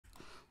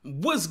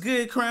What's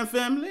good, Crime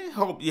family?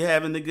 Hope you're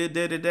having a good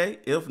day today.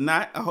 If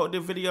not, I hope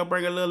this video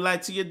bring a little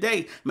light to your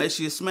day. Make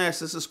sure you smash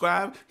the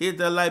subscribe, hit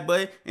that like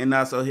button, and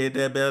also hit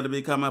that bell to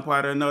become a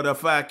part of the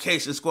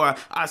notification squad.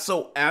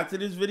 Also, after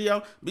this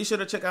video, be sure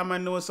to check out my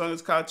newest song.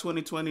 It's called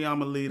 2020. I'm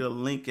gonna leave a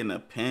link in the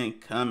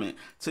pinned comment.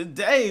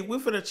 Today, we're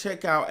gonna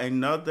check out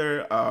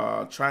another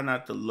try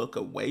not to look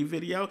away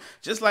video.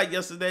 Just like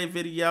yesterday's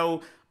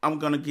video, I'm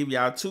gonna give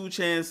y'all 2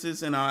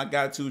 chances, and I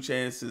got 2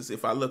 chances.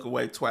 If I look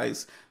away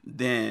twice,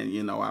 then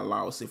you know I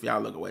lost. If y'all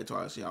look away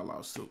twice, y'all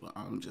lost too.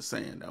 I'm just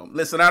saying though.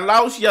 Listen, I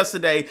lost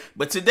yesterday,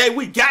 but today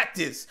we got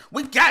this.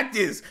 We got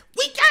this.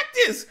 We got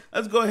this.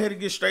 Let's go ahead and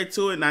get straight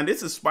to it. Now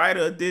this is Spider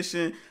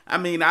Edition. I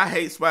mean, I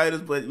hate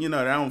spiders, but you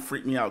know they don't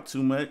freak me out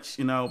too much.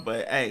 You know,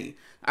 but hey.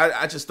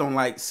 I just don't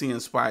like seeing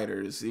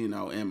spiders, you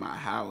know, in my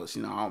house.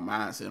 You know, I don't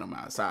mind seeing them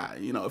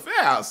outside. You know, if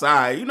they're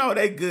outside, you know,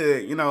 they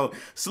good. You know,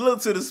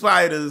 salute to the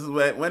spiders.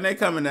 But when they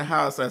come in the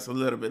house, that's a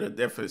little bit of a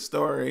different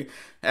story.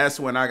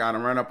 That's when I got to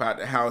run up out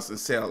the house and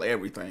sell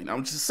everything.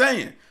 I'm just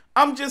saying.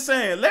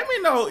 Let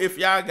me know if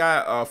y'all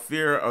got a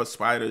fear of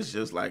spiders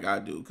just like I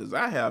do. Because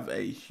I have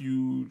a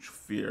huge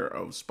fear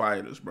of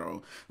spiders,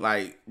 bro.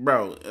 Like,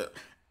 bro...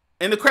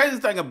 And the crazy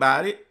thing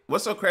about it,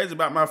 what's so crazy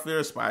about my fear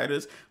of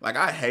spiders, like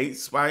I hate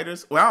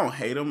spiders. Well, I don't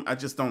hate them. I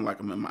just don't like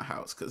them in my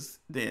house because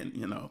then,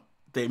 you know,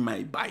 they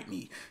may bite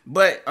me.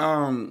 But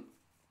my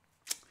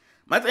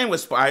thing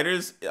with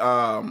spiders,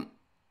 I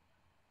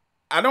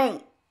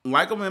don't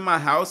like them in my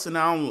house and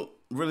I don't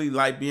really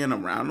like being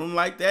around them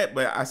like that,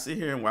 but I sit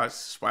here and watch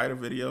spider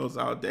videos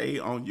all day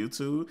on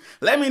YouTube.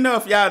 Let me know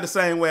if y'all the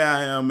same way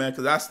I am, man,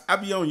 because I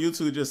be on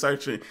YouTube just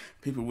searching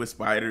people with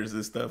spiders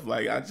and stuff.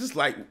 Like, I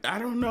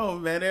don't know,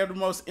 man, they're the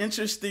most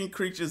interesting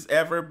creatures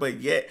ever, but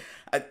yet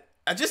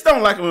I just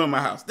don't like them in my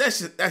house. That's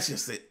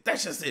just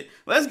it.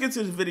 Let's get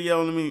to the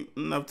video. Let me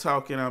enough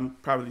talking. I'm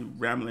probably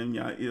rambling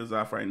y'all ears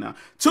off right now.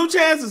 2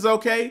 chances,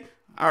 okay?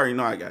 I already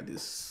know I got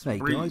this. Hey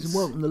guys, and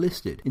welcome to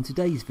Listed. In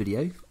today's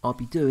video, I'll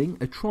be doing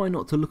a try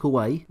not to look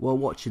away while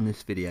watching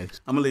this video.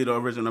 I'm gonna leave the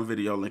original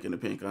video link in the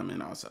pinned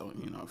comment also,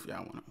 you know, if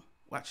y'all wanna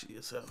watch it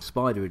yourself.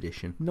 Spider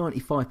Edition.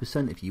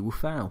 95% of you will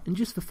fail. And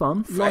just for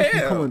fun, like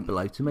and comment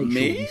below to make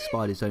sure these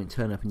spiders don't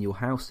turn up in your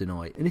house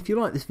tonight. And if you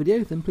like this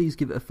video, then please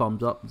give it a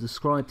thumbs up and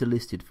subscribe to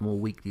Listed for more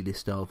weekly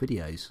list style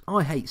videos.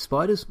 I hate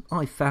spiders.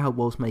 I failed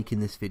whilst making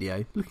this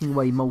video, looking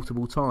away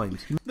multiple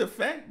times. The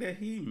fact that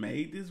he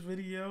made this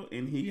video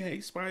and he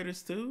hates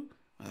spiders too,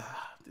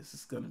 this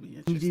is going to be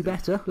interesting. You do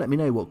better? Let me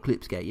know what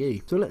clips get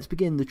you. So let's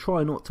begin the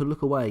try not to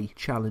look away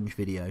challenge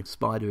video,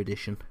 Spider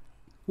Edition.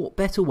 What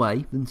better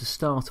way than to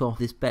start off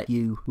this bet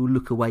you will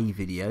look away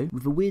video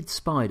with a weird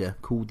spider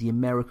called the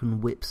American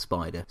Whip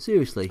Spider.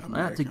 Seriously,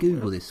 I had to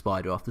Google this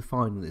spider after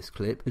finding this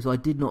clip because I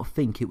did not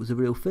think it was a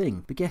real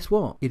thing. But guess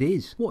what? It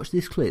is. Watch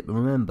this clip and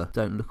remember,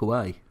 don't look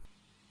away.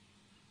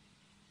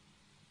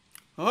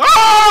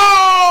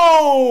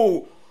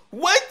 Oh!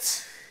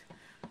 What?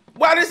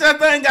 Why does that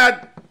thing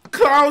got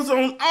claws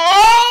on?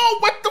 Oh,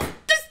 what the f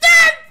is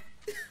that?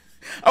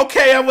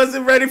 Okay, I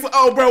wasn't ready for.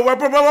 Oh, bro,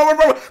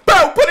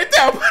 put it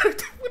down.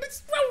 What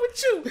is wrong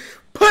with you?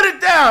 Put it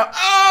down.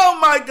 Oh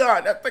my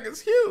God, that thing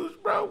is huge,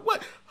 bro.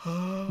 What?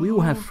 We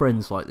all have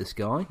friends like this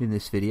guy in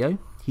this video.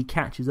 He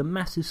catches a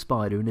massive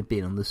spider in a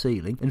bin on the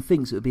ceiling and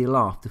thinks it would be a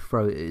laugh to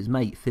throw it at his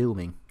mate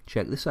filming.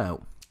 Check this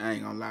out. I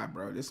ain't gonna lie,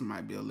 bro. This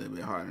might be a little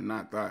bit harder than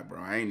I thought,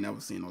 bro. I ain't never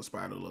seen no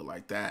spider look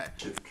like that.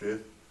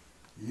 Drift,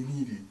 you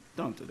need it.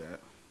 Don't do that.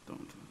 Don't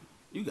do that.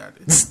 You got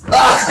this.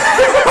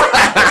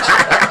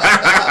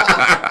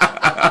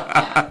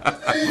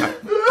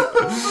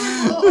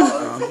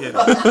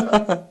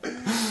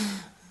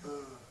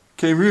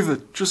 Okay, move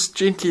it. Just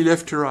gently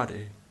left to right.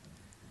 There's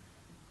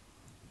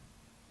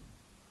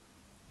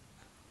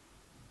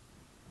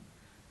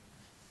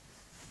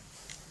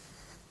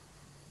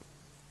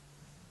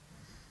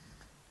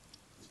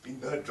been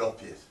no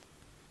drop yet.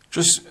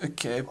 Just,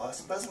 okay. I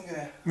suppose I'm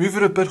gonna... Move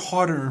it a bit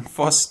harder and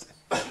faster.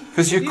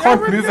 Because you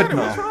can't move it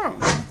now.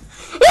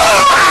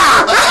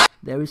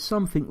 There is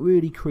something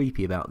really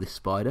creepy about this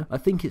spider. I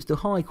think it's the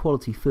high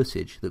quality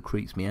footage that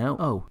creeps me out.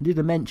 Oh, did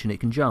I mention it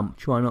can jump?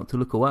 Try not to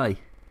look away.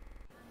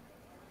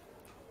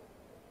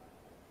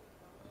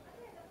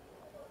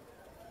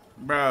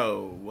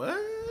 Bro, what?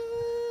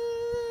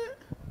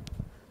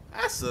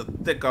 That's a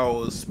thick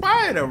old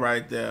spider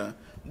right there.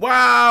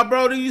 Wow,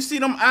 bro, do you see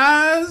them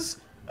eyes?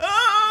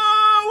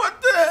 Oh,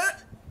 what the?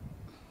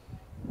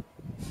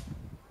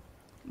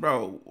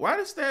 Bro, why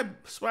does that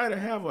spider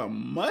have a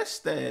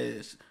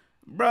mustache?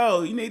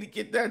 Bro, you need to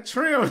get that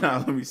trimmed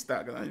out. Let me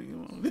stop.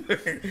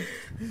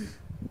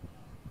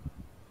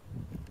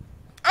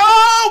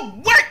 Oh,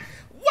 what?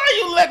 Why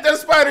you let that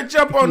spider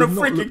jump on the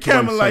freaking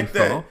camera like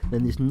that?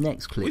 Then this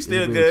next clip is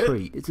still a real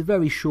treat. It's a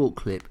very short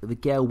clip of a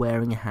girl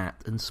wearing a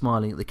hat and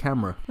smiling at the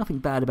camera. Nothing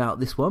bad about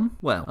this one.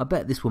 Well, I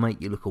bet this will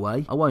make you look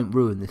away. I won't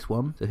ruin this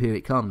one, so here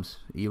it comes.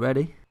 Are you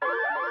ready?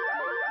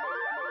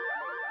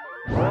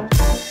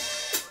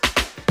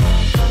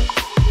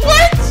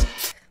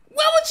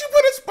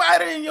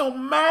 Spider in your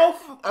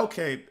mouth?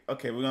 Okay, we're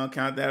gonna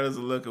count that as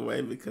a look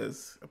away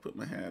because I put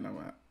my hand on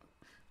my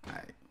All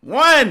right.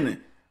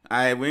 1. All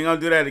right, we ain't gonna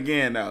do that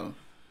again, though.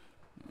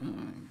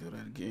 Do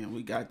that again.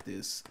 We got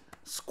this.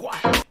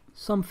 Squat.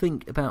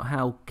 Something about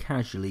how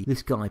casually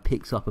this guy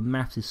picks up a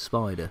massive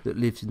spider that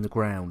lives in the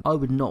ground. I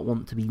would not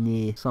want to be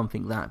near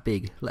something that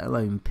big, let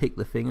alone pick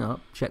the thing up.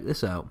 Check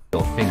this out.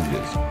 Your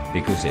fingers,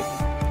 because it...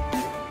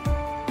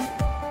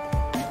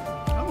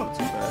 That wasn't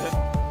too bad.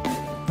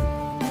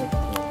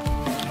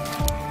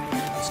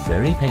 It's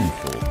very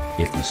painful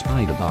if the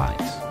spider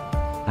bites.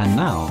 And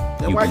now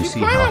Then you why can you see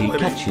how playing he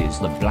with it? catches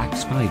the black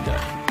spider.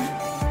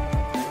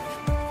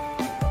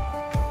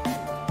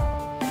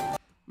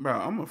 Bro,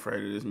 I'm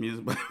afraid of this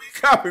music, but we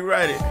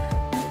copyrighted.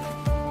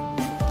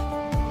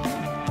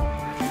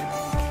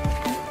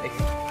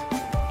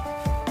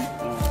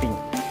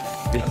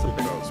 That's a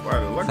big old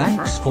spider. Look at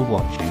Thanks for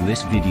watching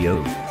this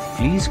video.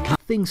 Please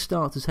Things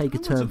start to take a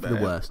turn for the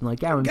bad. worst, and I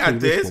guarantee got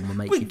this this. one will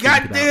make We you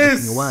got think about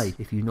this. looking away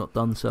if you've not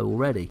done so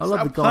already. I love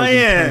Stop the guy's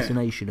playing.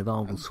 impersonation of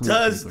Arnold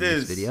Schwarzenegger in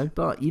this video,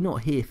 but you're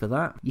not here for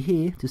that. You're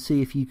here to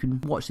see if you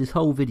can watch this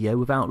whole video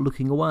without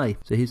looking away.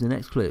 So here's the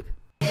next clip.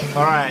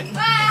 All right.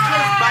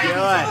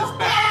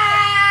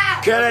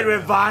 Kill it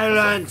with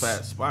violence.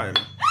 fat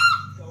spider.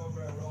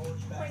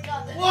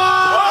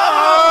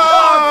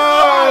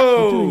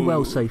 You're doing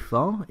well so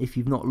far. If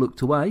you've not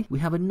looked away, we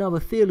have another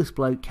fearless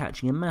bloke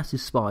catching a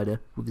massive spider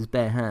with his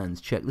bare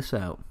hands. Check this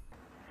out.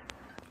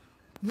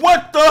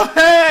 What the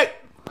heck?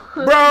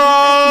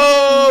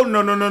 Bro!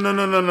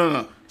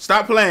 No.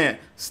 Stop playing.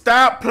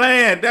 Stop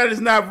playing. That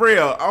is not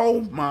real.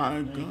 Oh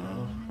my God.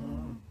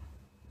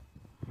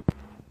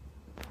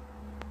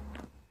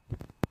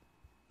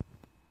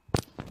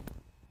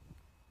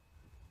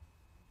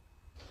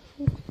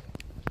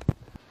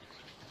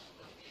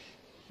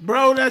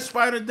 Bro, that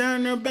spider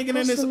down there bigger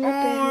than his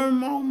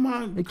arm. Oh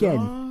my God.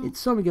 Again, it's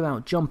something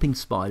about jumping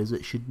spiders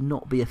that should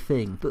not be a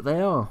thing, but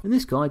they are. And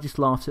this guy just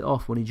laughs it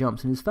off when he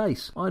jumps in his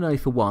face. I know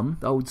for one,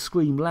 that I would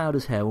scream loud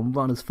as hell and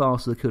run as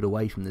fast as I could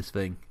away from this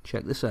thing.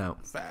 Check this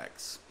out.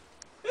 Facts.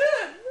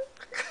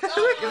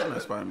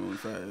 That spider moving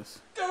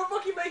fast. Don't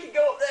fucking make it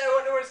go up there, I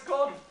wonder where it's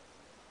gone.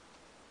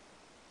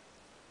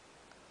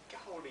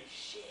 Holy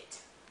shit.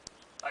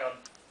 Hang on.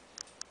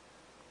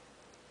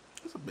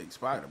 That's a big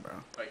spider, bro.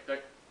 Wait,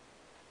 don't.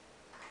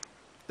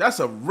 That's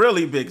a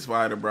really big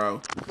spider,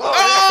 bro.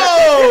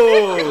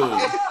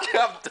 Oh!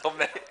 Jumped on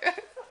me.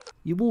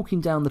 You're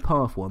walking down the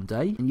path one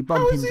day and you bump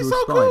How is he into a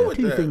so cool spider. with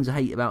Two that? things I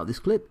hate about this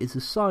clip is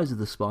the size of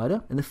the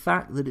spider and the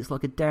fact that it's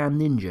like a damn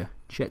ninja.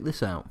 Check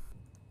this out.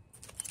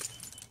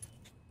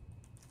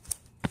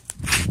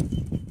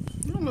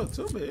 You don't look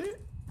too big.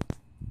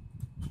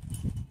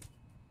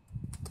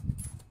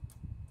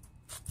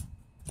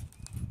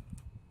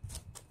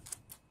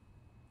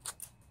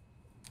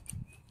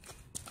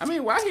 I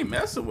mean, why he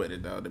messing with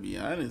it, though, to be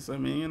honest? I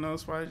mean, you know,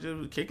 Spider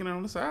just kicking it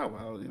on the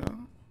sidewalk, you know?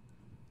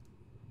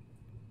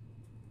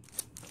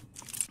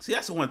 See,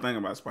 that's the one thing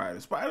about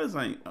spiders. Spiders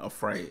ain't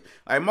afraid.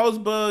 Like,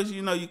 most bugs,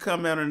 you know, you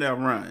come out and they'll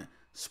run.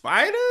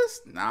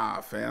 Spiders?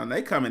 Nah, fam.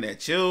 They coming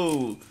at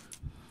you.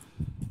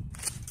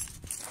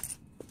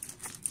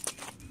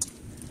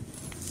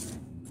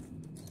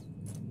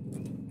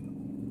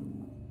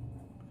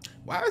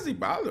 Why is he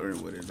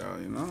bothering with it, though,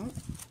 you know?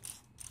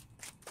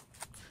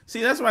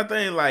 See, that's my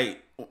thing.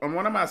 Like,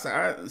 when I'm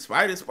outside,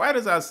 spiders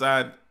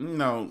outside, you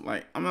know,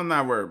 like, I'm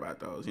not worried about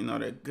those. You know,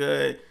 they're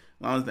good. As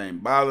long as they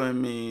ain't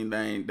bothering me,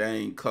 they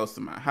ain't close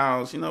to my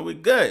house, you know, we're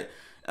good.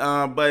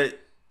 But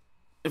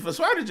if a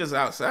spider just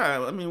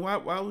outside, I mean, why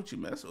would you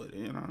mess with it?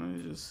 You know,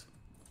 it's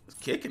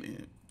kicking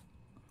it.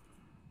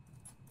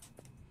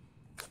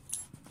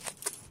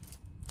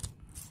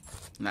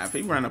 Now, if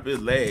he run up his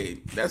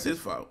leg, that's his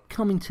fault.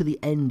 Coming to the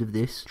end of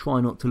this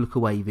try not to look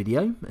away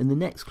video, and the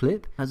next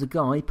clip has a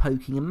guy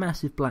poking a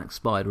massive black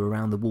spider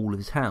around the wall of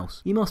his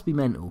house. You must be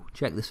mental.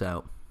 Check this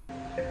out.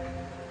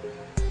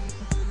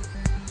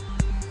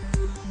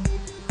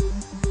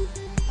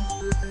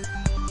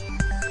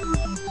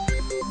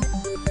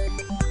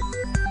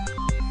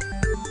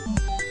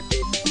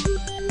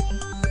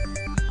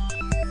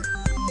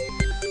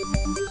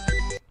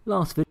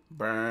 Last video.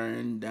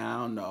 Burn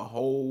down the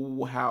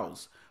whole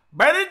house.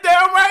 Burn it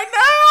down right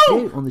now!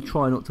 Here on the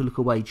Try Not to Look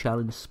Away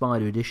Challenge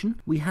Spider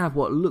Edition, we have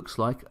what looks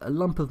like a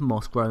lump of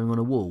moss growing on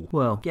a wall.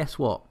 Well, guess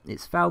what?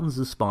 It's thousands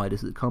of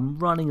spiders that come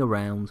running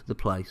around the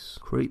place.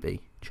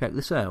 Creepy. Check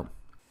this out.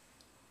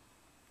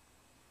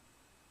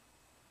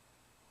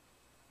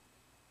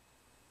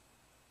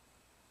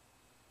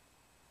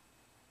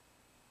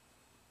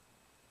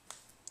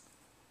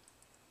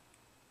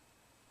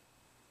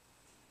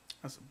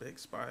 That's a big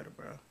spider,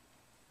 bro.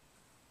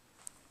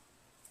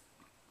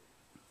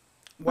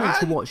 Thanks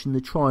for watching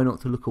the Try Not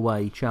to Look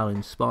Away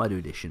Challenge Spider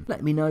Edition.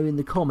 Let me know in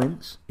the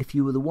comments if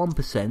you were the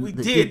 1% We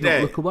that did did that.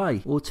 not look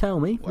away. Or tell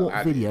me Well, what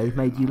I video did.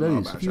 made you I don't know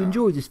lose. about If you y'all.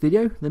 enjoyed this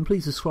video, then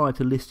please subscribe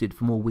to Listed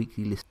for more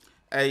weekly lists.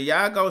 Hey,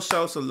 y'all go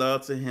show some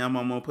love to him.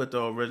 I'm gonna put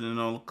the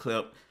original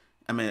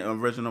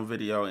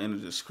video in the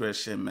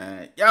description,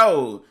 man.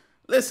 Yo,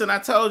 Listen, I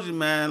told you,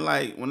 man,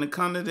 like, when it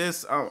comes to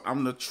this,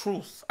 I'm the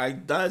truth. I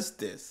does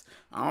this.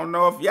 I don't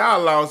know if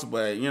y'all lost,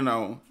 but, you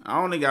know, I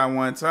only got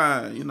one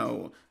time, you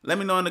know. Let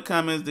me know in the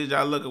comments, did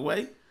y'all look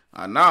away?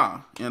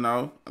 Nah, you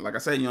know. Like I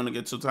said, you only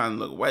get 2 times to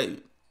look away.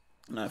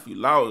 Now, if you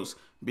lost,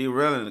 be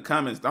real in the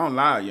comments. Don't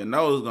lie. Your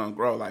nose gonna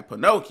grow like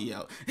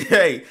Pinocchio.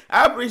 Hey,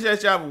 I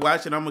appreciate y'all for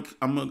watching. I'm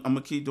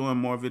gonna keep doing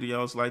more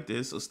videos like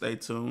this, so stay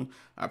tuned.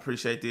 I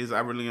appreciate this.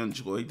 I really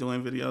enjoy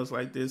doing videos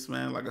like this,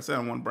 man. Like I said, I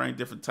want to bring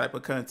different type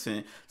of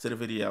content to the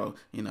video,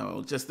 you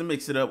know, just to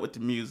mix it up with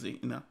the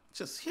music, you know.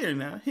 Just here and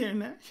there, here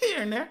and there,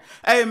 here and there.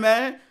 Hey,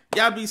 man,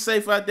 y'all be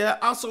safe out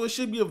there. Also, it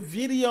should be a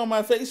video on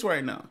my face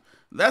right now.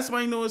 That's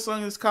my newest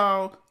song. It's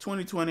called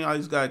 2020. All you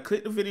just gotta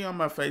click the video on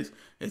my face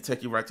and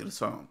take you right to the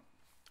song.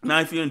 Now,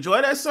 if you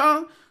enjoy that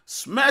song,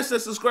 smash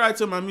that subscribe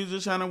to my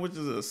music channel, which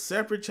is a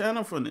separate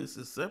channel from this.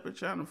 It's a separate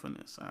channel from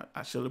this.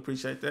 I should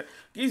appreciate that.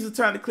 Give you some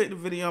time to click the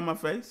video on my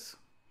face.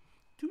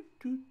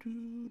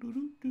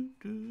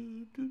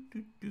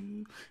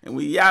 And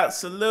we out.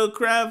 Salute,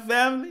 crime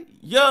family.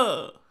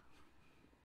 Yeah.